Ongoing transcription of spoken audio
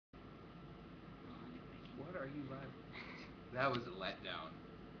are you live? That was a letdown.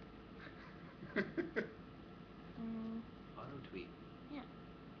 Auto tweet. Yeah.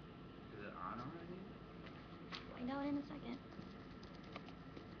 Is it on already? Find out in a second.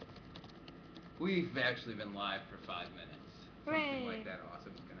 We've actually been live for 5 minutes. Hooray. Something like that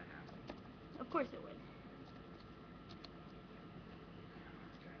awesome is gonna happen. Of course it would.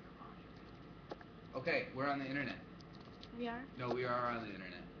 Okay, we're on the internet. We are? No, we are on the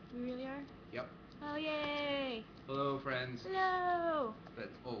internet. We really are? Yep. Oh, yay! Hello, friends. Hello! That's,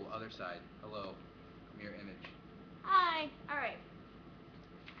 oh, other side. Hello. Mirror image. Hi! Alright.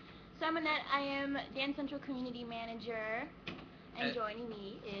 So I'm Annette. I am Dance Central Community Manager. And joining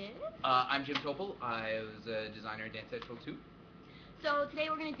me is... I'm Jim Toepel. I was a designer at Dance Central 2. So today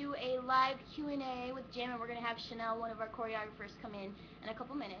we're going to do a live Q&A with Jim, and we're going to have Chanel, one of our choreographers, come in a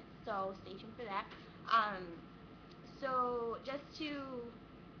couple minutes. So stay tuned for that. So just to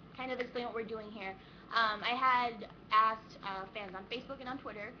kind of explain what we're doing here, I had asked fans on Facebook and on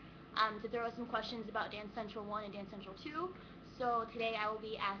Twitter to throw us some questions about Dance Central 1 and Dance Central 2. So today I will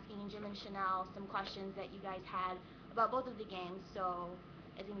be asking Jim and Chanel some questions that you guys had about both of the games. So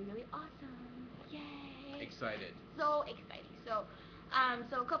it's going to be really awesome. Yay! Excited. So exciting. So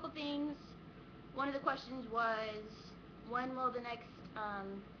a couple things. One of the questions was, when will the next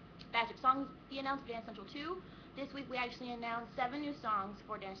batch of songs be announced for Dance Central 2? This week we actually announced 7 new songs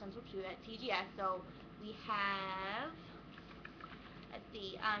for Dance Central 2 at TGS. So we have, let's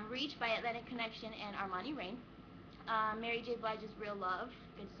see, Reach by Atlantic Connection and Armani Rain. Mary J. Blige's Real Love,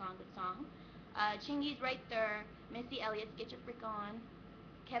 good song, good song. Chingy's Right There, Missy Elliott's Get Your Freak On,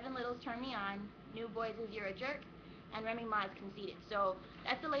 Kevin Little's Turn Me On, New Boys' You're a Jerk, and Remy Ma's Conceited. So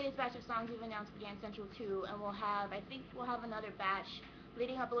that's the latest batch of songs we've announced for Dance Central 2, and I think we'll have another batch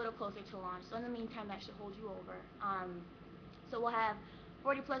leading up a little closer to launch. So in the meantime, that should hold you over. So we'll have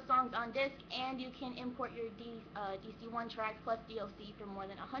 40 plus songs on disc, and you can import your DC1 tracks plus DLC for more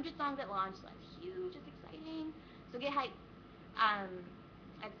than 100 songs at launch. So that's huge, it's exciting. So get hyped.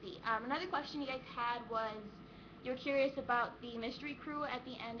 Let's see. Another question you guys had was, you're curious about the mystery crew at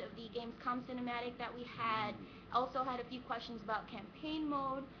the end of the Gamescom cinematic that we had. Also had a few questions about campaign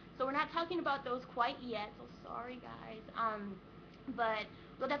mode. So we're not talking about those quite yet, so sorry guys. But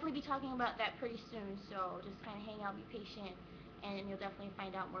we'll definitely be talking about that pretty soon, so just kind of hang out, be patient, and you'll definitely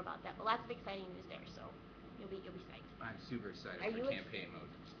find out more about that. But lots of exciting news there, so you'll be psyched. I'm super excited Are for you campaign mode.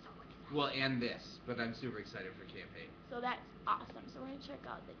 So excited. Well, and this, but I'm super excited for campaign. So that's awesome. So we're going to check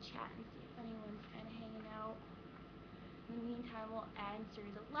out the chat and see if anyone's kind of hanging out. In the meantime, we'll answer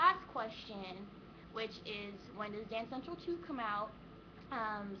the last question, which is, when does Dance Central 2 come out?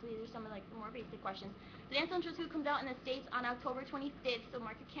 So these are some of the more basic questions. So Dance Central 2 comes out in the States on October 25th, so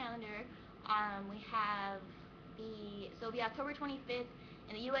mark your calendar. We have it'll be October 25th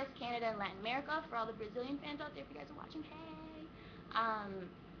in the US, Canada, and Latin America for all the Brazilian fans out there. If you guys are watching, hey!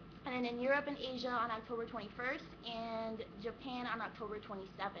 And then in Europe and Asia on October 21st, and Japan on October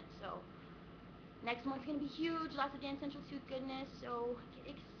 27th. So next month's going to be huge, lots of Dance Central 2 goodness, so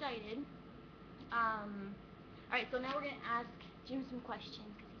get excited. Alright, so now we're going to ask Jim some questions,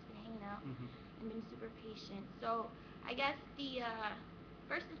 because he's been hanging out and been super patient. So I guess the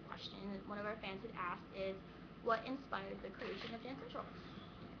first question one of our fans had asked is, what inspired the creation of Dance Central?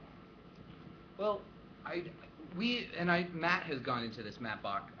 Well, Matt has gone into this. Matt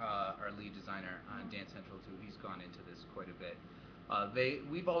Bach, our lead designer on Dance Central 2, he's gone into this quite a bit.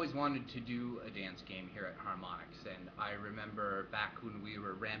 We've always wanted to do a dance game here at Harmonix, and I remember back when we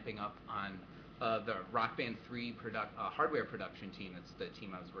were ramping up on the Rock Band 3 hardware production team. That's the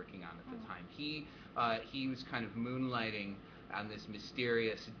team I was working on at the time. He was kind of moonlighting on this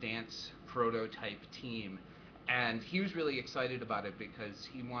mysterious dance prototype team, and he was really excited about it because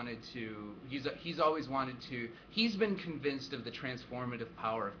he's been convinced of the transformative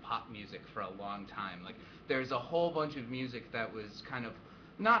power of pop music for a long time. Like, there's a whole bunch of music that was kind of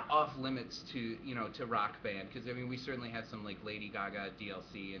not off limits to Rock Band, because I mean, we certainly had some like Lady Gaga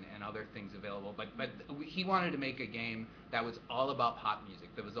DLC and other things available, but he wanted to make a game that was all about pop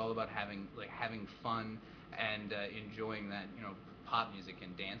music, that was all about having fun and enjoying that pop music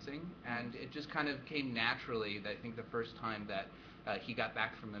and dancing. And it just kind of came naturally. That I think the first time that he got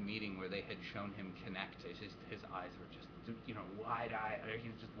back from a meeting where they had shown him Connect, his eyes were just wide-eyed. He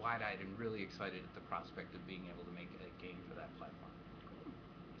was just wide-eyed and really excited at the prospect of being able to make a game for that platform.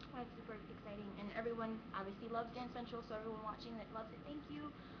 That's super exciting, and everyone obviously loves Dance Central, so everyone watching that loves it, thank you.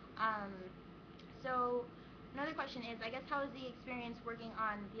 So another question is, I guess, how is the experience working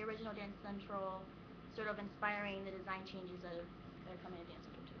on the original Dance Central sort of inspiring the design changes that are coming to Dance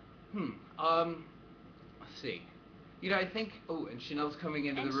Central 2? Let's see. I think, and Chanel's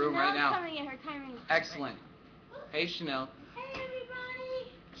coming into and the room right now. Chanel's coming in, her timing is Excellent. Hey, Chanel. Hey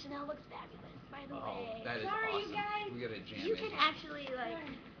everybody! Chanel looks fabulous, by the Oh, way. that is Sorry, awesome. you guys. We gotta jam You in can here. actually like.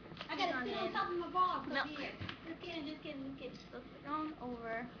 I gotta sit sit on on in. top of my balls. No. So here. Just kidding, just kidding, just kidding. So sit on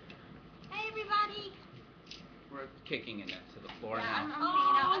over. Hey everybody! We're kicking it to the floor Yeah, now. I'm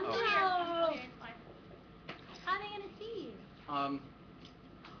hanging out. I'm Oh, still here. I'm still here. It's fine. How are they gonna see you?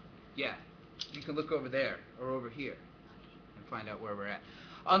 Yeah, you can look over there or over here and find out where we're at.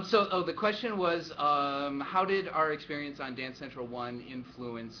 The question was, how did our experience on Dance Central 1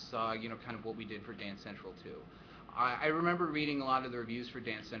 influence, kind of what we did for Dance Central 2? I remember reading a lot of the reviews for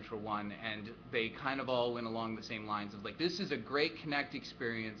Dance Central 1, and they kind of all went along the same lines of like, this is a great Connect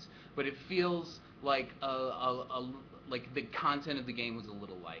experience, but it feels like like the content of the game was a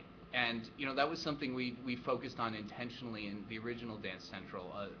little light. And that was something we focused on intentionally in the original Dance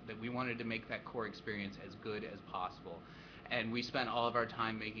Central, that we wanted to make that core experience as good as possible. And we spent all of our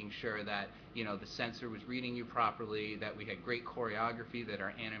time making sure that the sensor was reading you properly, that we had great choreography, that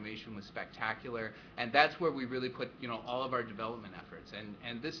our animation was spectacular, and that's where we really put all of our development efforts.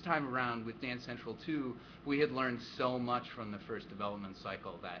 And this time around with Dance Central 2, we had learned so much from the first development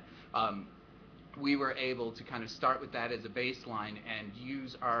cycle that we were able to kind of start with that as a baseline and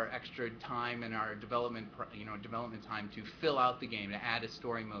use our extra time and our development time to fill out the game, to add a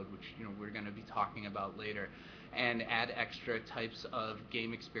story mode, which we're going to be talking about later, and add extra types of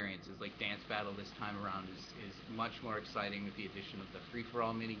game experiences. Like Dance Battle this time around is much more exciting with the addition of the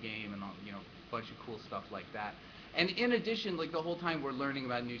free-for-all mini game and a bunch of cool stuff like that. And in addition, like the whole time we're learning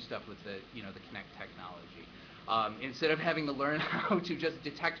about new stuff with the the Kinect technology. Instead of having to learn how to just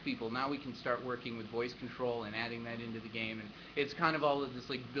detect people, now we can start working with voice control and adding that into the game, and it's kind of all of this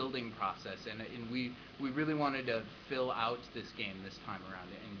like building process, and we really wanted to fill out this game this time around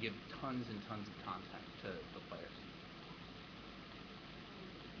and give tons and tons of content to the players.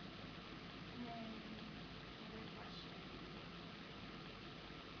 And then another question.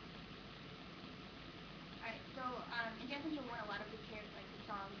 Alright, so in Dance Central 1, a lot of the the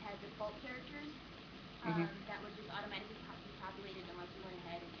songs had default characters. That would just automatically be populated unless you went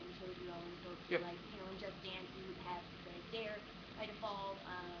ahead and chose your own. So Yep. like, in Just Dance you would have the Dare by default.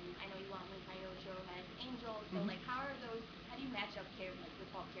 I Know You Want Me by Yosho has Angel. So like, how do you match up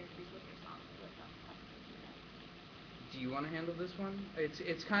default characters with your songs? What's up? Do you want to handle this one?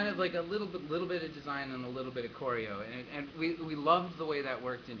 It's kind of like a little bit of design and a little bit of choreo, and we loved the way that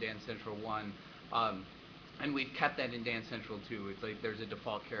worked in Dance Central 1. And we've kept that in Dance Central 2. It's like there's a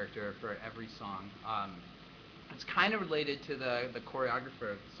default character for every song. It's kind of related to the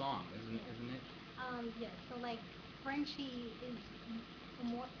choreographer of the song, isn't it? Yes. So like, Frenchie is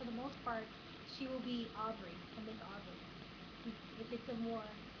for the most part, she will be Aubrey, Miss Aubrey. If it's a more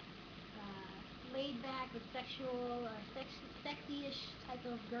laid back or sexual or sexy-ish type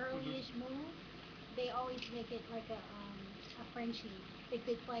of girly-ish move, they always make it like a Frenchie. If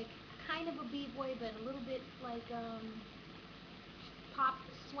it's like kind of a b-boy but a little bit like pop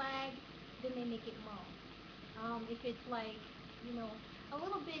swag, then they make it Mo. If it's like a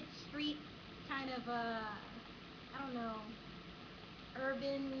little bit street kind of I don't know,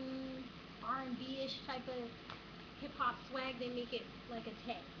 urban R&B-ish type of hip hop swag, they make it like a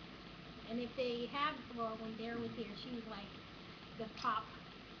Tay. And if they have, well, when Dare was here, she was like the pop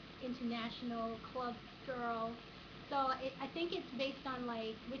international club girl. So I think it's based on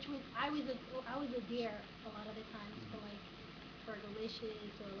like I was a Dare a lot of the times for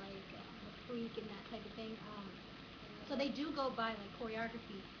Delicious or like a Freak and that type of thing. So they do go by like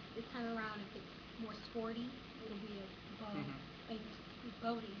choreography. This time around, if it's more sporty, it'll be a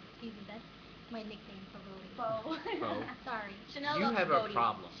Bodie. Excuse me, that's my nickname for Bodie. Bo. Oh. Sorry. Chanel You loves have Bodie. a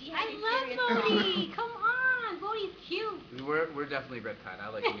problem. She has I a love serious Bodie. problem. Come on, Bodie's cute. We're definitely Riptide. I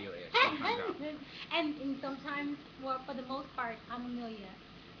like Amelia. She's my girl. and sometimes, well, for the most part, I'm Amelia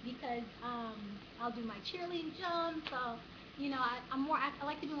because I'll do my cheerleading jumps. So I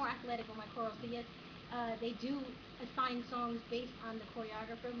like to be more athletic with my chorals. So yes, they do assign songs based on the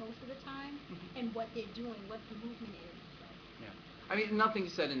choreographer most of the time and what they're doing, what the movement is. So. Yeah. I mean,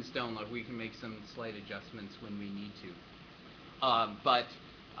 nothing's set in stone. Like we can make some slight adjustments when we need to.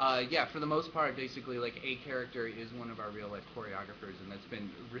 Yeah, for the most part, basically, like a character is one of our real life choreographers, and that's been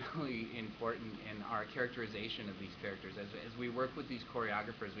really important in our characterization of these characters. As we work with these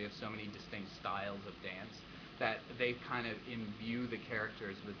choreographers, we have so many distinct styles of dance that they kind of imbue the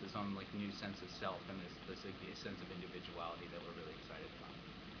characters with this own like new sense of self and this sense of individuality that we're really excited about.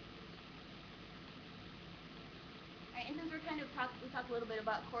 Alright, and since we talked a little bit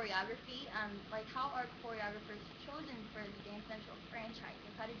about choreography, like how are choreographers chosen for the Dance Central franchise?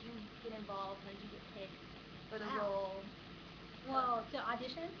 Like how did you get involved? How did you get picked for the role? Well, to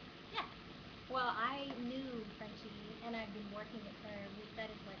audition? Yeah. Well, I knew Frenchie, and I've been working with her.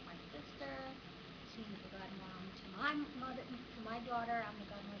 That is like my sister. She's the godmom to my mother, to my daughter. I'm the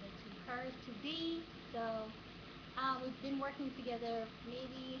godmother to hers to be. So we've been working together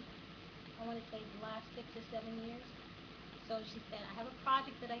maybe I want to say the last 6 or 7 years. So she said, I have a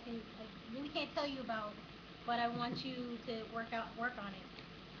project that I really can't tell you about, but I want you to work on it.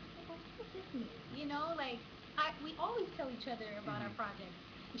 I go, what does this mean? Like we always tell each other about our Mhm. projects,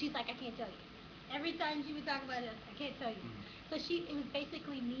 and she's like, I can't tell you. Every time she would talk about it, I can't tell you. Mhm. So it was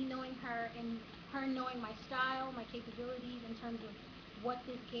basically me knowing her and her knowing my style, my capabilities in terms of what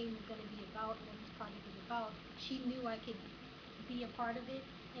this game is going to be about, what this project is about. She knew I could be a part of it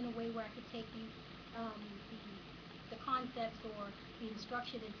in a way where I could take um, the concepts or the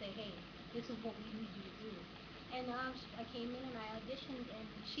instruction and say, hey, this is what we need you to do. And I came in and I auditioned, and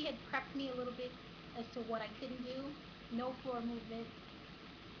she had prepped me a little bit as to what I couldn't do. No floor movement,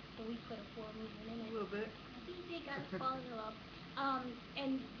 so we put a floor movement in A it. little bit. Easy, got us falling in love.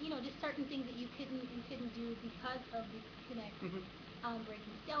 And just certain things that you couldn't do because of the connect, Mhm.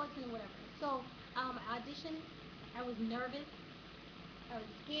 breaking skeleton or whatever. So I auditioned. I was nervous. I was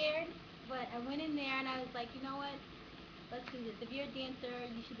scared, but I went in there and I was like, you know what? Let's do this. If you're a dancer,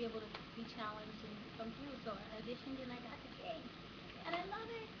 you should be able to be challenged and come through. So I auditioned and I got the gig, and I love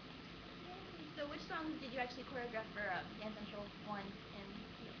it. Yay. So which songs did you actually choreograph for Dance Central 1 and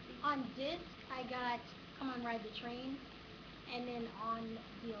DLC? On disc, I got "Come On Ride the Train," and then on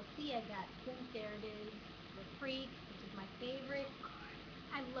DLC, I got "Since There It Is," "The Freak," which is my favorite.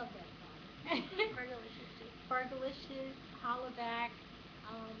 I love that song. Fergalicious too. Fergalicious, Holla Back.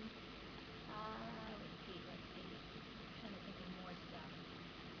 Um, let's see. Trying to think of more stuff.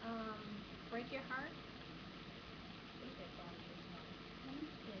 Um, Break Your Heart. I think that's on this one.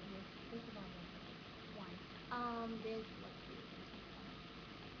 Yeah, this is on this one. Let's see.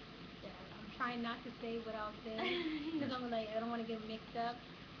 I'm trying not to say what I'll say because I don't want to get mixed up.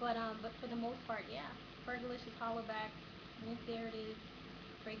 But for the most part, yeah. Fergalicious, Holla Back. Once There It Is.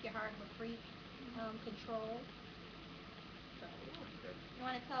 Break Your Heart, The Freak. Control. So, yeah. You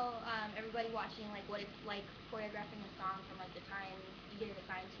want to tell everybody watching like what it's like choreographing a song from like the time you get it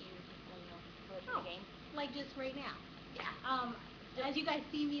assigned to you to when go through Oh, the game? like just right now. Yeah. As you guys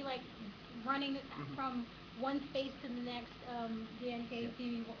see me like running Mhm. from one space to the next, Dan K Yeah. see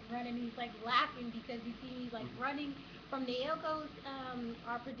me running. He's like laughing because he see me like Mhm. running from Naoko's,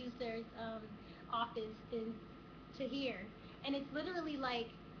 our producer's office to here, and it's literally like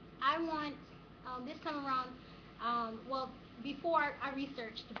I want this time around. Well, before I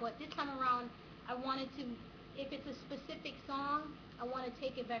researched, but this time around I wanted to. If it's a specific song, I want to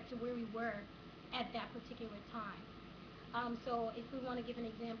take it back to where we were at that particular time. So if we want to give an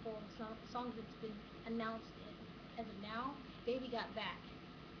example of some songs that's been announced as of now, Baby Got Back.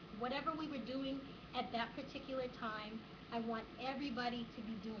 Whatever we were doing at that particular time, I want everybody to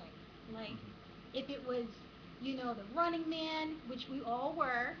be doing. Like, Mhm. if it was, the Running Man, which we all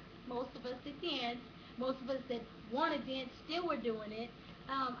were, most of us that dance, most of us that want to dance still were doing it.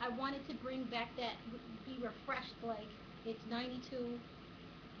 I wanted to bring back that, be refreshed, like it's 92,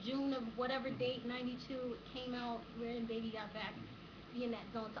 June of whatever Mhm. date, 92, it came out, when Baby Got Back, be in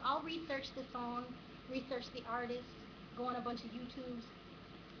that zone. So I'll research the song, research the artist, go on a bunch of YouTubes.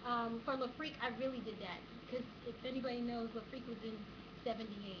 For La Freak, I really did that, because if anybody knows, La Freak was in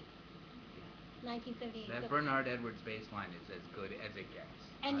 78, Yeah. 1978. That So, Bernard Edwards bass line is as good as it gets.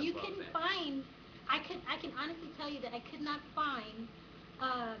 and I you love can that. find, I can honestly tell you that I could not find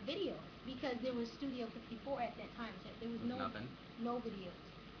videos, because there was Studio 54 at that time, so there was With nothing. no videos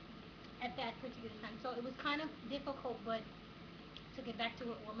at that particular time. So it was kind of difficult, but to get back to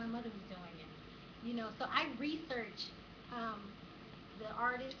what my mother was doing, and so I research um, the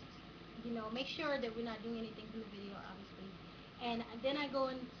artist, make sure that we're not doing anything from the video, obviously, and then I go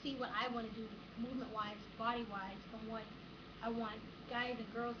and see what I want to do, movement wise, body wise, and what I want guys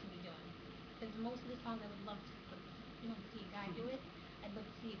and girls to be doing. Because most of the songs I would love to see a guy do it. I'd love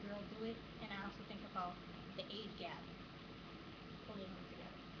to see a girl do it, and I also think about the age gap, pulling them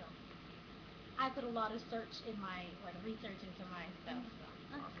together. So I put a lot of search in my research into my stuff. So.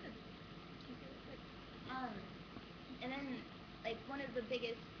 That's Awesome. good. That's really good. Um, and then like one of the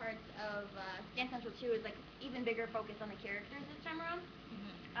biggest parts of Dance Central 2 is like even bigger focus on the characters this time around.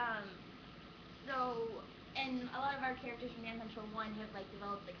 Mhm. Um, so and a lot of our characters from Dance Central 1 have like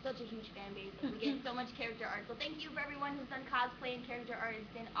developed like such a huge fan base. Like, we get so much character art. So thank you for everyone who's done cosplay and character art.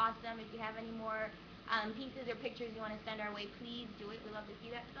 It's been awesome. If you have any more pieces or pictures you want to send our way, please do it. We love to see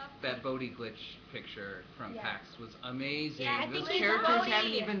that stuff. That Bodhi glitch picture from Yes. PAX was amazing. Yeah, I Those think he's characters Bodhi.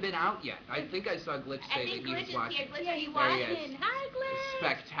 hadn't even been out yet. I think I saw Glitch I say think that he was Glitch is watching. here. Glitch, Yeah, are you he's There he watching? is. watching. Hi, Glitch.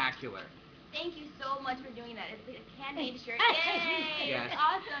 Spectacular. Thank you so much for doing that. It's like a handmade shirt. Yay! Yes. It's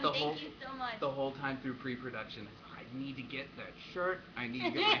awesome. The Thank whole you so much. the whole time through pre-production, I need to get that shirt. I need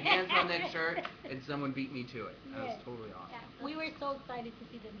to get my hands on that shirt, and someone beat me to it. That was Yes. totally awesome. Yeah. We were so excited to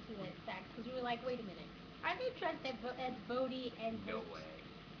see them do that fact because we were like, wait a minute, are they dressed as Bodhi and No Glitch? way.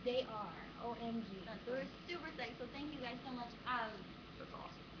 They are. OMG. So we're super psyched. So thank you guys so much. That's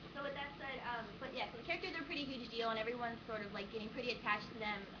awesome. So with that said, but yeah, so the characters are a pretty huge deal, and everyone's sort of like getting pretty attached to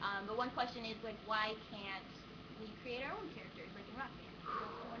them. But one question is like, why can't we create our own characters like in Rock Band?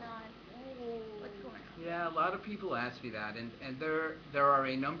 What's going on? What's going on? Yeah, a lot of people ask me that, and there are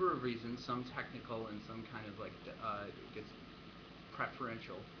a number of reasons, some technical and some kind of like gets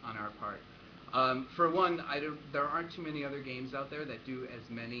preferential on our part. For one, there aren't too many other games out there that do as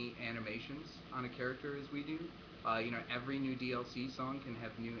many animations on a character as we do. Every new DLC song can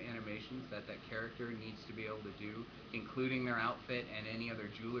have new animations that character needs to be able to do, including their outfit and any other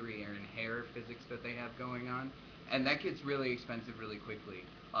jewelry and hair physics that they have going on. And that gets really expensive really quickly.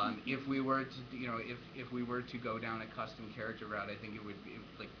 If we were to, if we were to go down a custom character route, I think it would be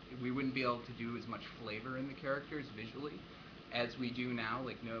like we wouldn't be able to do as much flavor in the characters visually as we do now.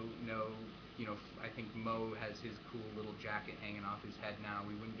 Like I think Mo has his cool little jacket hanging off his head now.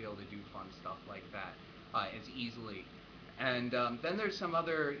 We wouldn't be able to do fun stuff like that as easily. And then there's some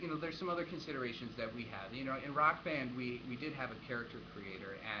other considerations that we have. In Rock Band we did have a character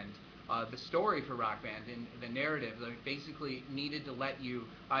creator, and the story for Rock Band and the narrative basically needed to let you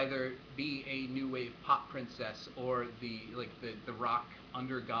either be a new wave pop princess or the rock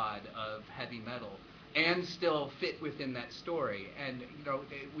under god of heavy metal, and still fit within that story. And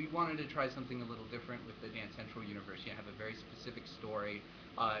we wanted to try something a little different with the Dance Central universe. You have a very specific story,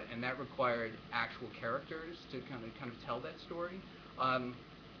 and that required actual characters to kind of tell that story.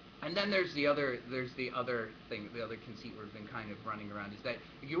 And then there's the other thing, the other conceit we've been kind of running around is that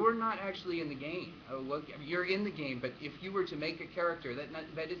you're not actually in the game. Well, you're in the game, but if you were to make a character,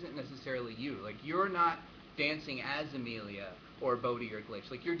 that isn't necessarily you. Like, you're not dancing as Amelia or Bodhi or Glitch.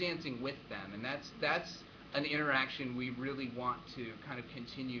 Like, you're dancing with them, and that's an interaction we really want to kind of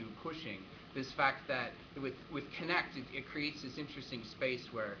continue pushing. This fact that with Connect, it creates this interesting space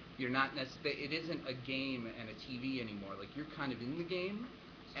where you're not it isn't a game and a TV anymore. Like, you're kind of in the game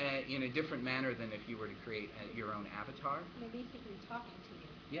in a different manner than if you were to create your own avatar. They're basically talking to you.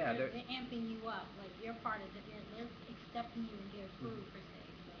 Yeah, they're amping you up. Like, you're part of it. They're accepting you in their crew per se.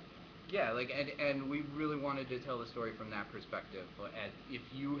 So. Yeah, like and we really wanted to tell the story from that perspective. As if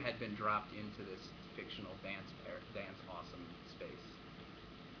you had been dropped into this fictional dance awesome space.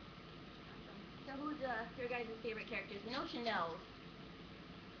 So who's your guys' favorite characters? We know Chanel's.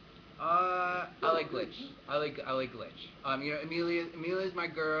 I like Glitch. I like Glitch. Amelia's my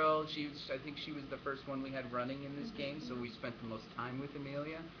girl. I think she was the first one we had running in this game, so we spent the most time with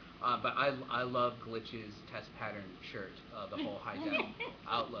Amelia. But I love Glitch's test pattern shirt, the whole high def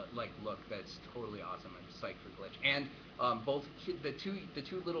look. That's totally awesome. I'm psyched for Glitch. And both the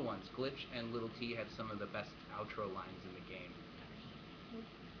two little ones, Glitch and Little T, have some of the best outro lines in the game.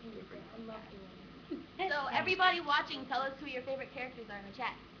 I love doing So everybody watching, tell us who your favorite characters are in the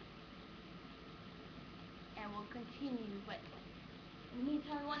chat. And we'll continue, but in the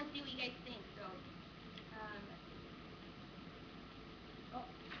meantime, we want to see what you guys think. So,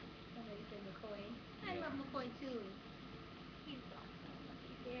 somebody said McCoy. I Yeah. love McCoy too. he's awesome.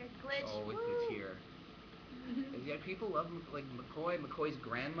 He's there. Glitch. Oh, with Woo! the tear. Yeah, people love like McCoy's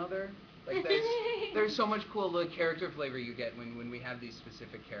grandmother. Like there's so much cool little character flavor you get when we have these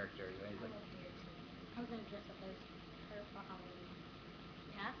specific characters. Right? I Like, love hair too. I was gonna dress up as her for Halloween.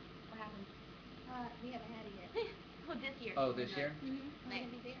 Yeah? What happened? We haven't had it yet. Oh, this year. oh, this year? I'm Nice.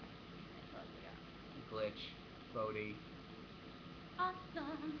 gonna be there. Glitch, Bodhi.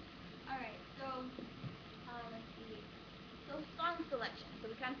 Awesome. Alright, so, let's see. So, song selection. So,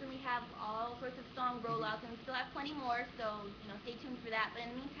 we constantly have all sorts of song rollouts, and we still have plenty more, so, stay tuned for that. But in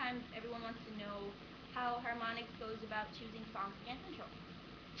the meantime, everyone wants to know how Harmonix goes about choosing songs for Dance Central.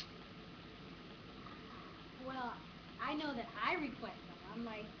 Well, I know that I request them. I'm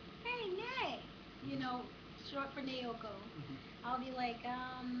like, hey, Nay, short for Naoko. I'll be like,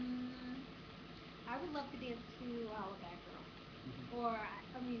 I would love to dance to Hollaback Girl. Or,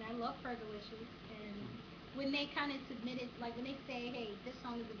 I love Fergalicious. And when they kind of submit it, like when they say, hey, this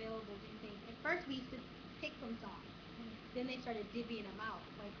song is available, do you think? At first we used to pick from songs. Then they started divvying them out,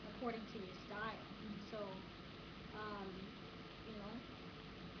 like according to your style. So,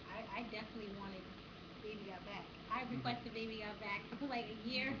 I definitely wanted Baby Got Back. I requested Baby Got Back for like a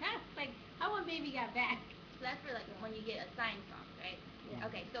year. Like, I want Baby Got Back. So that's for, like, when you get assigned songs, right? Yeah.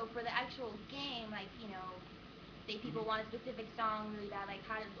 Okay, so for the actual game, like, say people want a specific song really bad, like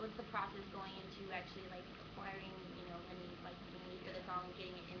what's the process going into actually like acquiring, any like need for the song,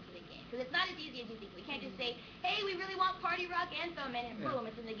 getting it into the game? Because it's not as easy as you think. We can't just say, hey, we really want Party Rock Anthem, and boom,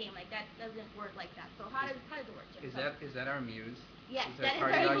 it's in the game. Like that doesn't work like that. So how does it work, Jim? Is that our muse? Yes, Is that is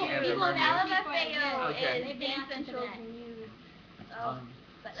Party our Rock muse. Anthem our muse? LMFAO Okay. is Dance Central's muse.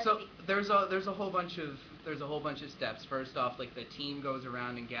 But let's So see. there's a whole bunch of steps. First off, like the team goes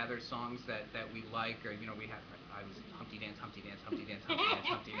around and gathers songs that we like, or we have. I was Humpty Dance, Humpty Dance, Humpty Dance, Humpty Dance,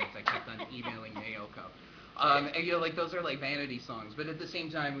 Humpty Dance. I kept on emailing Naoko. And like those are like vanity songs, but at the same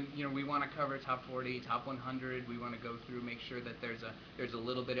time, we want to cover top 40, top 100. We want to go through, make sure that there's a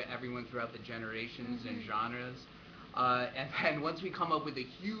little bit of everyone throughout the generations and genres. And then once we come up with a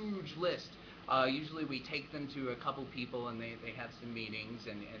huge list, usually we take them to a couple people and they have some meetings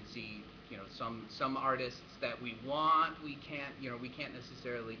and see, some artists that we want, we can't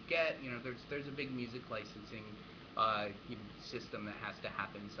necessarily get. There's a big music licensing system that has to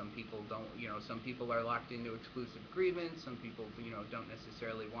happen. Some people don't, some people are locked into exclusive agreements. Some people, don't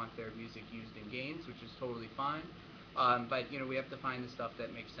necessarily want their music used in games, which is totally fine. But we have to find the stuff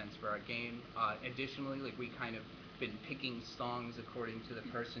that makes sense for our game. Additionally, like we kind of been picking songs according to the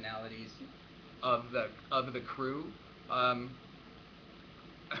personalities of the crew.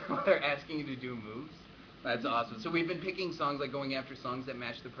 They're asking you to do moves. That's awesome. So we've been picking songs, like going after songs that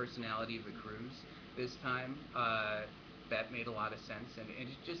match the personality of the crews this time. That made a lot of sense, and it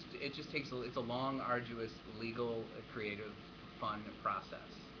just takes it's a long, arduous, legal, creative, fun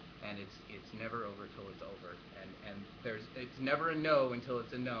process, and it's never over till it's over, and it's never a no until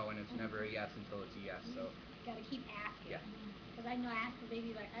it's a no, and it's never a yes until it's a yes. So gotta keep asking. Yeah. Because I know I asked for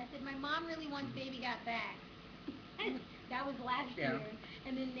Baby Back. I said my mom really wants Baby Got Back. That was last year,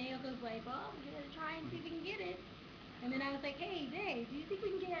 and then Naoko's like, well, we're gonna try and see if we can get it. And then I was like, hey, Dave, do you think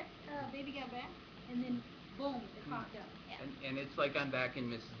we can get Baby Got Back? And then boom, it popped up. Yeah. And it's like I'm back in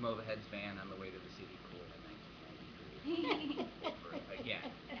Mrs. Movahead's van on the way to the city pool in 1993. Again.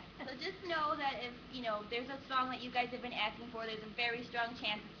 So just know that if, there's a song that you guys have been asking for, there's a very strong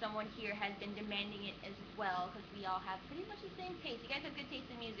chance that someone here has been demanding it as well, because we all have pretty much the same taste. You guys have good taste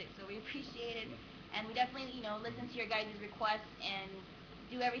in music, so we appreciate it. And we definitely, listen to your guys' requests and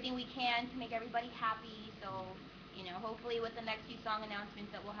do everything we can to make everybody happy. So, hopefully with the next few song announcements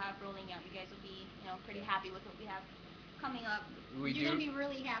that we'll have rolling out, you guys will be, pretty happy with what we have coming up. You're going to be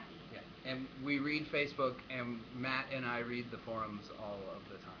really happy. Yeah, and we read Facebook, and Matt and I read the forums all of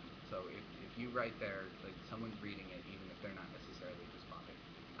the time. So if you write there, like someone's reading it, even if they're not necessarily responding.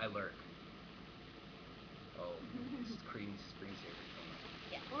 I lurk. Oh, screensavers.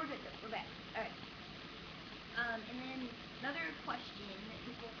 Yeah, we're good though. We're back. All right. And then another question that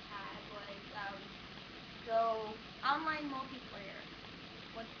people had was, so online multiplayer.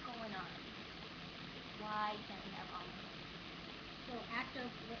 What's going on? Why can't we have online? So after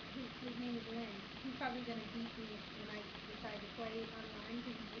his name is Lynn, he's probably gonna beat me when I decide to play online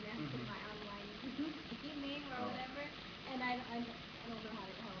because he's gonna ask for my online team name or whatever, and I don't know how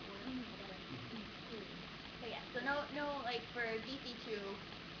it works. I gotta So yeah, so no like for DC2,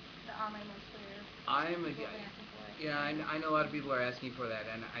 the online multiplayer. I'm a people have been asking for it. Yeah, I know a lot of people are asking for that,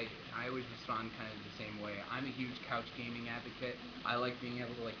 and I always respond kind of the same way. I'm a huge couch gaming advocate. I like being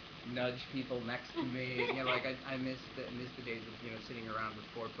able to like nudge people next to me. Like I miss the days of sitting around with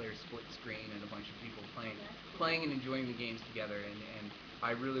 4-player split screen and a bunch of people playing and enjoying the games together. And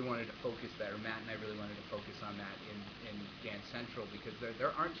I really wanted to focus that, or Matt and I really wanted to focus on that in Dance Central, because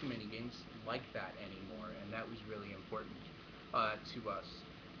there aren't too many games like that anymore, and that was really important to us.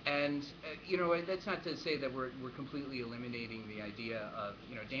 And that's not to say that we're completely eliminating the idea of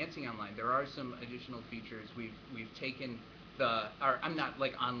dancing online. There are some additional features we've taken I'm not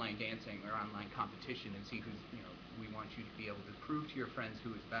like online dancing or online competition and see who's we want you to be able to prove to your friends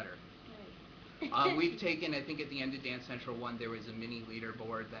who is better. Right. We've taken, I think at the end of Dance Central 1, there was a mini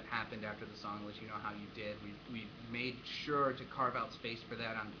leaderboard that happened after the song list. You know how you did. We made sure to carve out space for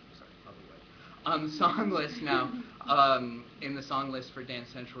that on song list now. In the song list for Dance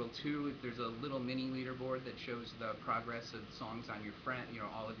Central 2, there's a little mini leaderboard that shows the progress of songs on your friend,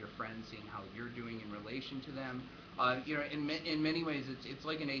 all of your friends, seeing how you're doing in relation to them. In many ways, it's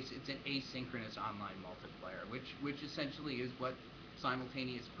like an asynchronous online multiplayer, which essentially is what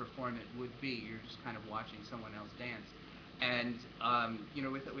simultaneous performance would be. You're just kind of watching someone else dance, and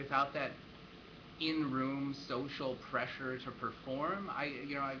without that in-room social pressure to perform,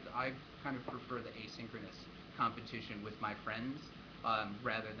 I kind of prefer the asynchronous competition with my friends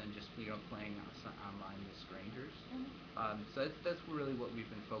rather than just playing online with strangers. So that's really what we've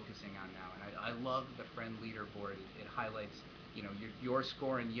been focusing on now, and I love the friend leaderboard. It highlights your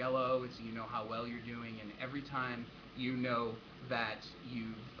score in yellow, so you know how well you're doing, and every time you know that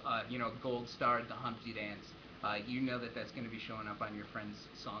you've gold starred the Humpty Dance, you know that that's going to be showing up on your friend's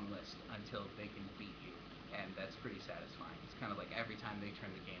song list until they can beat you, and that's pretty satisfying. It's kind of like every time they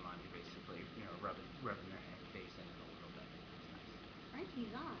turn the game on, you're basically rubbing their face in it a little bit. It's nice.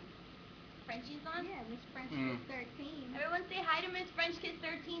 Frenchie's on. Frenchie's on? Yeah, Miss French Kiss 13. Everyone say hi to Miss French Kiss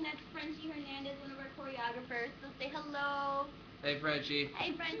 13. That's Frenchie Hernandez, one of our choreographers. So say hello. Hey, Frenchie.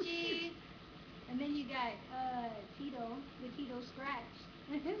 Hey, Frenchie. And then you got Tito, the Tito Scratch.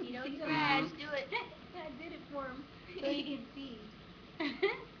 Tito Scratch, do it. I did it for him so he can see.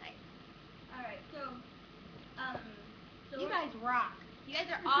 Nice. Alright, so you guys rock. You guys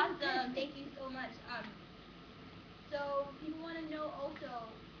are awesome. Thank you so much. So people want to know also,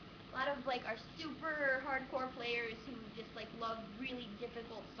 a lot of like our super hardcore players who just like love really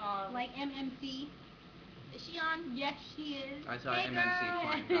difficult songs. Like MMC. Is she on? Yes, she is. I saw Hey, MMC girl.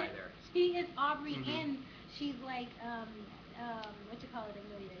 flying by there. She is Aubrey, Mhm. and she's like what you call it,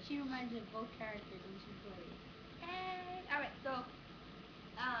 Amelia. She reminds me of both characters when she plays. Hey. Alright, so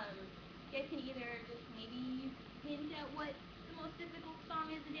you guys can either just maybe hint at what the most difficult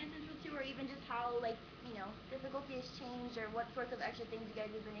song is in Dance Central 2, or even just how difficulty has changed, or what sorts of extra things you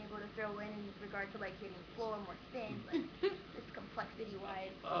guys have been able to throw in regard to like hitting floor, more spins, like this complexity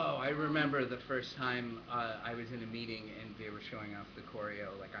wise. Oh, I remember the first time I was in a meeting and they were showing off the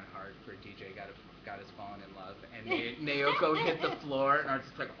choreo like on hard for DJ Got Us Falling in Love, and Naoko hit the floor, and I was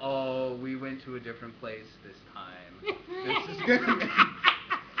just like, oh, we went to a different place this time. This is gonna be.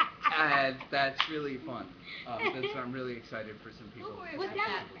 And that's really fun. I'm really excited for some people. Was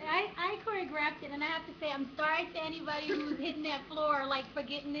that, I choreographed it, and I have to say, I'm sorry to anybody who's hitting that floor, like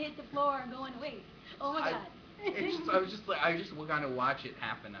forgetting to hit the floor and going, wait, oh my God. I just kind of watch it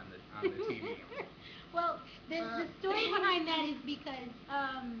happen on the TV. Well, the story behind that is because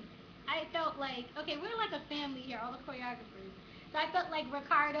I felt like, okay, we're like a family here, all the choreographers. So I felt like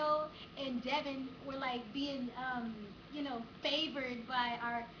Ricardo and Devin were like being, favored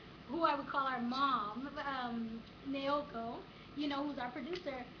by who I would call our mom, Naoko, who's our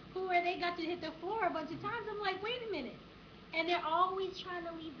producer, where they got to hit the floor a bunch of times. I'm like, wait a minute. And they're always trying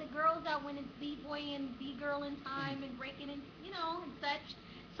to leave the girls out when it's B-boy and B-girl in time and breaking and such.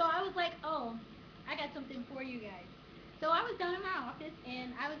 So I was like, oh, I got something for you guys. So I was down in my office,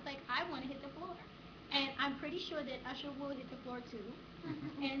 and I was like, I want to hit the floor. And I'm pretty sure that Usher will hit the floor too.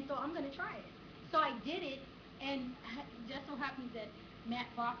 And so I'm going to try it. So I did it, and just so happens that Matt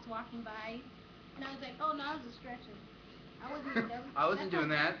Fox walking by, and I was like, oh no, I was just stretching. I wasn't doing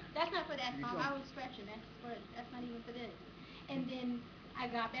that. That's not for that song. I was stretching. That's not even for this. And then I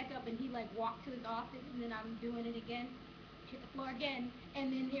got back up, and he like walked to his office, and then I'm doing it again, hit the floor again, and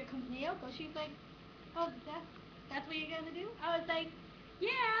then here comes Naoko. She's like, oh, that's what you're gonna do? I was like,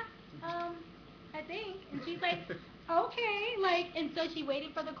 yeah, I think. And she's like, okay, and so she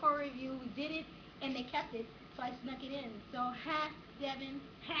waited for the core review. We did it, and they kept it. So I snuck it in. So Devin,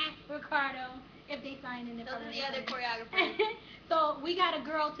 Ricardo, if they sign in. Those are the other choreographers. So we got a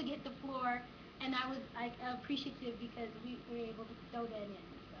girl to get the floor, and I was appreciative because we were able to throw that in.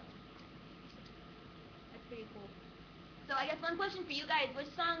 So that's pretty cool. So I guess one question for you guys: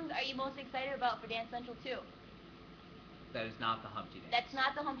 which songs are you most excited about for Dance Central 2? That is not the Humpty Dance. That's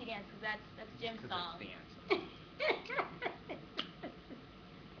not the Humpty Dance, because that's Jim's song. That's dance.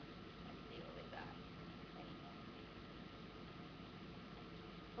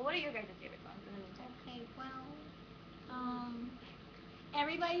 Well, what are your guys' favorite songs in the meantime? Okay, well,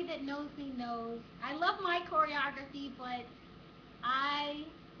 everybody that knows me knows I love my choreography, but I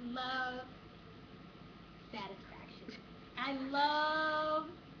love Satisfaction. I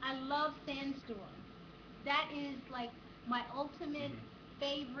love Sandstorm. That is like my ultimate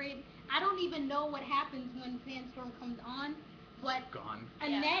favorite. I don't even know what happens when Sandstorm comes on, but Gone.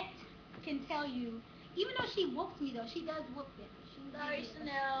 Annette can tell you. Even though she whoops me, though, she does whoop me. Sorry,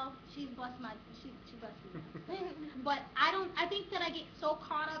 Chanel. She busts me. But I think that I get so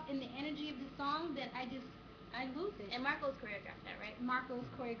caught up in the energy of the song that I lose it. And Marco's choreographed that, right? Marco's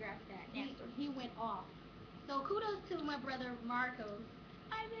choreographed that. He went off. So kudos to my brother Marcos.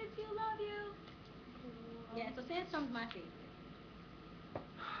 I miss you, love you. Yeah, so Sandstorm's my favorite.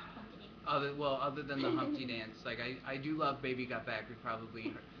 Other than the Humpty Dance, like I do love Baby Got Back.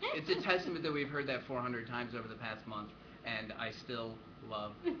 It's a testament that we've heard that 400 times over the past month, and I still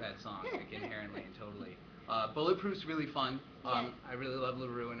love that song, like inherently and totally. Bulletproof's really fun. I really love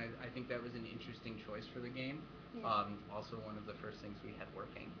LaRue, and I think that was an interesting choice for the game. Also one of the first things we had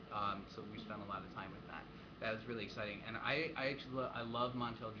working, so we spent a lot of time with that. That was really exciting, and I love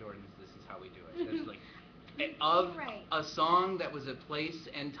Montel Jordan's "This Is How We Do It." That's like of right. a song that was a place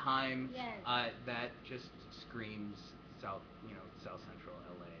and time Yes. that just screams South Central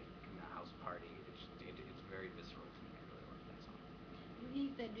LA in a house party. It's very visceral to me. I really love that song. He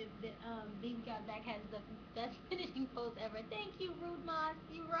said that Baby Got Back has the best finishing pose ever. Thank you, Rude Moss.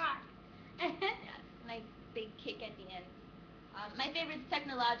 You rock. Yes, nice big kick at the end. My favorite is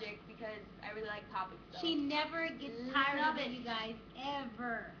Technologic because I really like topics. So. She never gets tired Love of it, it. you guys,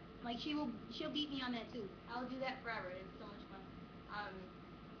 ever. Like she'll beat me on that too. I'll do that forever. It's so much fun.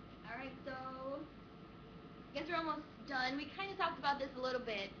 All right, so I guess we're almost done. We kind of talked about this a little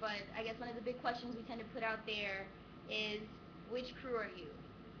bit, but I guess one of the big questions we tend to put out there is, which crew are you?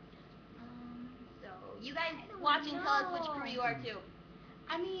 So you guys I don't watching, tell us which know. crew you are too.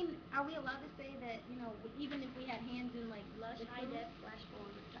 I mean, are we allowed to say that, even if we had hands in like Lush, The High crew? Def, Flash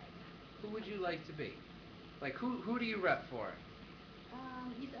Forward type? Who would you like to be? Like who do you rep for?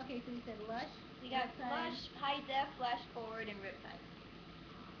 Okay, so we said Lush. We got Riptide. Lush, High Def, Flash Forward, and Riptide.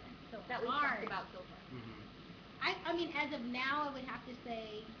 So That we've hard. talked about so far. I mean, as of now, I would have to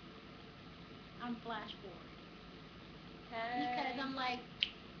say I'm Flash Forward. Because I'm like,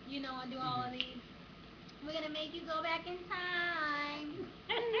 I do all of these. We're gonna make you go back in time.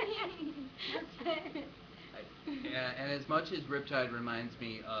 Yeah, and as much as Riptide reminds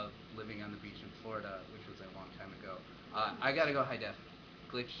me of living on the beach in Florida, which was a long time ago, I gotta go High Def.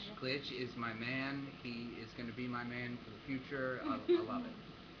 Glitch is my man. He is gonna be my man for the future. I love it.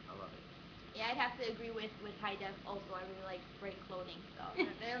 I love it. Yeah, I'd have to agree with High Def also. I really like bright clothing, so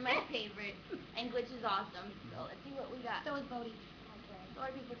they're my favorite. And Glitch is awesome. So let's see what we got. So is Bodhi. What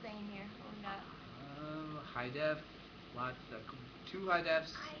are people saying here? What we got? High Def, lots of 2 High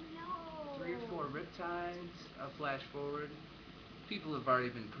Defs, I know. 3 or 4 Riptides, a Flash Forward. People have already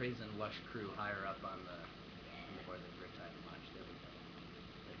been praising Lush Crew higher up on the board than Riptide and Lush. There we go.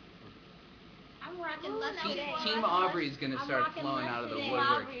 I'm rocking Ooh, Lush now we today. want Team Lush. Aubrey's gonna I'm start rocking flowing Lush out of the today.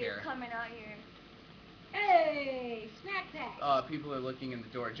 woodwork Aubrey here. is coming out here. Hey, snack pack. People are looking in the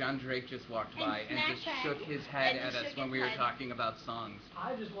door. John Drake just walked And by and snack just pack. shook his head And at just us shook when his we were head. talking about songs.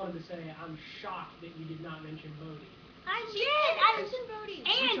 I just wanted to say I'm shocked that you did not mention Bodhi. I She did. did. I mentioned Bodhi.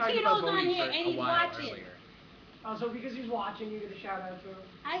 We And talked about Tito's on Bodhi here, for and a he's while watching. earlier. So because he's watching, you get a shout out to him.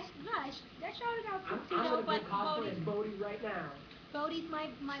 I shouted out to I'm Tito, gonna but go cosplay as Bodhi. Bodhi right now. Bodhi's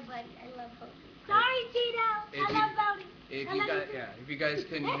my buddy. I love Bodhi. Sorry, Tito. If I you- love Bodhi. If I you love guys, too. if you guys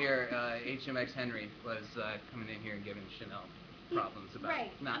couldn't hear, HMX Henry was coming in here and giving Chanel problems about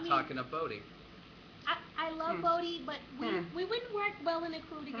Right. not I mean, talking up Bodhi. I love Hmm. Bodhi, but we Hmm. we wouldn't work well in a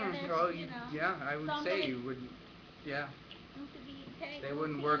crew together. Well, You know. yeah, I would So I'm say gonna- you wouldn't. Yeah, I'm to be okay, they we'll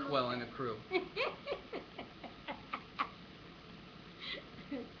wouldn't see, work we'll well in see. a crew.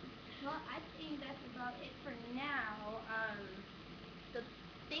 Well, I think that's about it for now. So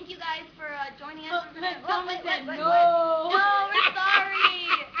thank you guys for joining us. We're gonna- Thomas wait, said wait, no. wait. No, we're sorry.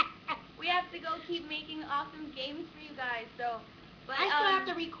 We have to go keep making awesome games for you guys. So, but I still have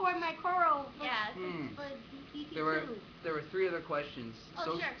to record my choral for, Yeah. for DC2. There were 3 other questions. Oh,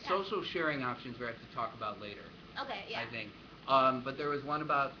 sure, yeah. Social sharing options we have to talk about later. Okay, yeah. I think. But there was one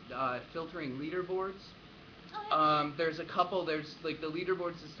about filtering leaderboards. Oh, yeah. There's a couple. There's like the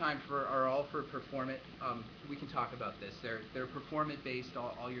leaderboards this time are all for performant. We can talk about this. They're performant based.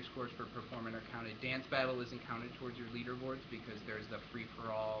 All your scores for performant are counted. Dance battle isn't counted towards your leaderboards because there's the free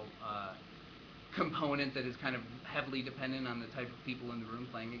for all component that is kind of heavily dependent on the type of people in the room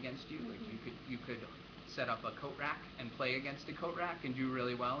playing against you. Like you could set up a coat rack and play against a coat rack and do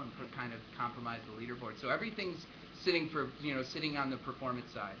really well and kind of compromise the leaderboard. So everything's sitting on the performance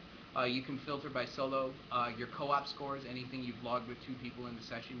side. You can filter by solo, your co-op scores, anything you've logged with 2 people in the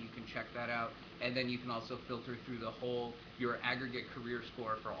session, you can check that out. And then you can also filter through your aggregate career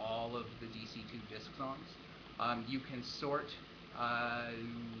score for all of the DC2 disc songs. You can sort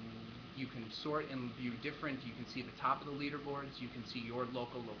and view different. You can see the top of the leaderboards. You can see your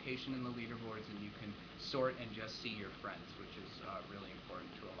local location in the leaderboards, and you can sort and just see your friends, which is really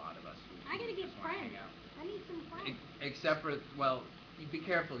important to a lot of us. I gotta get just wanna hang friends. out. I need some friends. Except for, well, be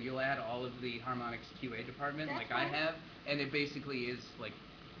careful. You'll add all of the Harmonix QA department, That's like I fine. have, and it basically is like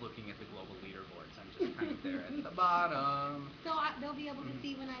looking at the global leaderboards. I'm just kind of there at the bottom. So they'll be able to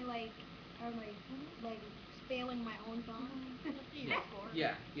see when I are like spelling my own song.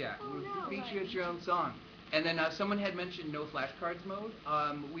 Yeah. Oh, We no. featured your own song. And then someone had mentioned no flashcards mode.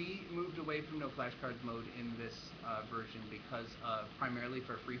 We moved away from no flashcards mode in this version because primarily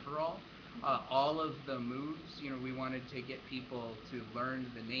for free-for-all. All of the moves, we wanted to get people to learn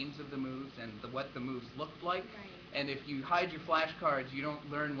the names of the moves and what the moves looked like. Right. And if you hide your flashcards, you don't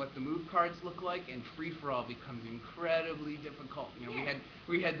learn what the move cards look like, and free-for-all becomes incredibly difficult. You know, Yeah.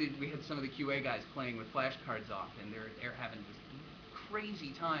 we had some of the QA guys playing with flashcards off, and they're having this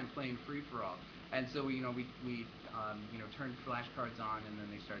crazy time playing free-for-all. And so we turned flashcards on, and then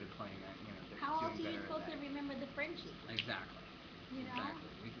they started playing that. You know, How else doing are you better supposed at to that. remember the Frenchie? Exactly. You know? Exactly.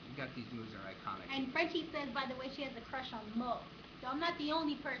 We got these moves that are iconic. And Frenchie says, by the way, she has a crush on Mo. So I'm not the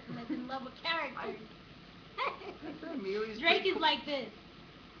only person that's in love with characters. Amelia's Drake pretty is cool. like this.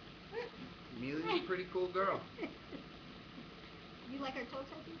 Amelia's a pretty cool girl. You like her toe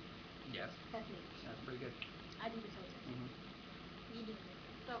tattoo? Yes. That's me. That's pretty good. I do the toe tattoo. Mm-hmm. You do.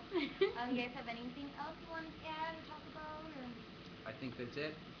 So, you guys have anything else you want to add or talk about? Or? I think that's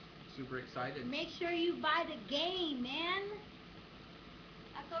it. Super excited. Make sure you buy the game, man.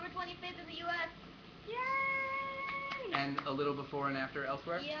 October 25th in the U.S. Yay! And a little before and after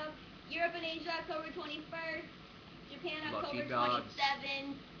elsewhere? Yep. Europe and Asia, October 21st. Japan, Lucky October dogs.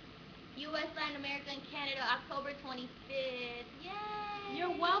 27th. U.S., Latin America, and Canada, October 25th. Yay!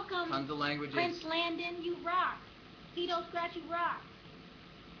 You're welcome. Tons of languages. Prince Landon, you rock. Tito Scratch, you rock.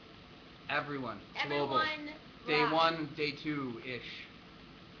 Everyone. Global. Everyone Day rock. 1, day 2-ish.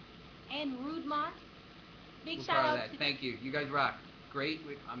 And Rudemont. Big We're shout proud out of that. to Thank you. You guys rock. Great.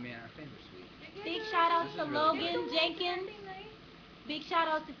 Oh man, our fans are sweet. Big shout out This to is really Logan good. Jenkins. Big shout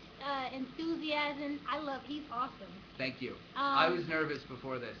out to Enthusiasm. He's awesome. Thank you. I was nervous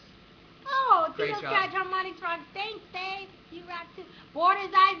before this. Oh, Great Tito job. Scratch Harmonix rock. Thanks, babe. You rock too. Borders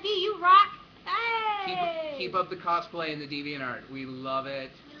IV, you rock. Hey! Keep up the cosplay and the DeviantArt. We love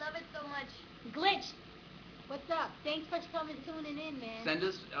it. We love it so much. Glitch. What's up? Thanks for tuning in, man.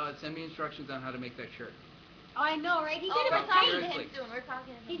 Send me instructions on how to make that shirt. Oh, I know, right? He Oh, did it we're with talking to paint. him Seriously. soon. We're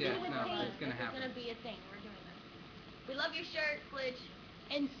talking to him He soon. did it with no, paint. it's gonna happen. It's gonna be a thing. We're doing this. We love your shirt, Glitch.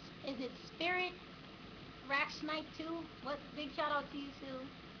 And is it Spirit Rash Night too? What? Big shout out to you too.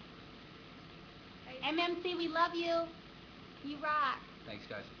 MMC, we love you. You rock. Thanks,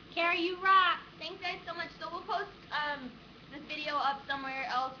 guys. Carrie, you rock. Thanks guys so much. So we'll post this video up somewhere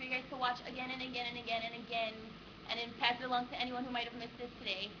else for you guys to watch again and again and again and again, and then pass it along to anyone who might have missed this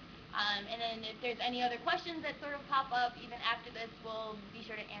today. And then if there's any other questions that sort of pop up even after this, we'll be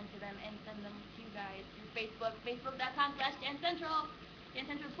sure to answer them and send them to you guys through Facebook, facebook.com/DanceCentral,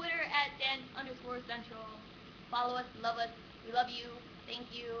 DanceCentral, Twitter @Dan_Central. Follow us, love us, we love you, thank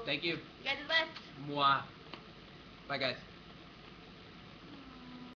you. Thank you. You guys are the best. Mwah. Bye, guys.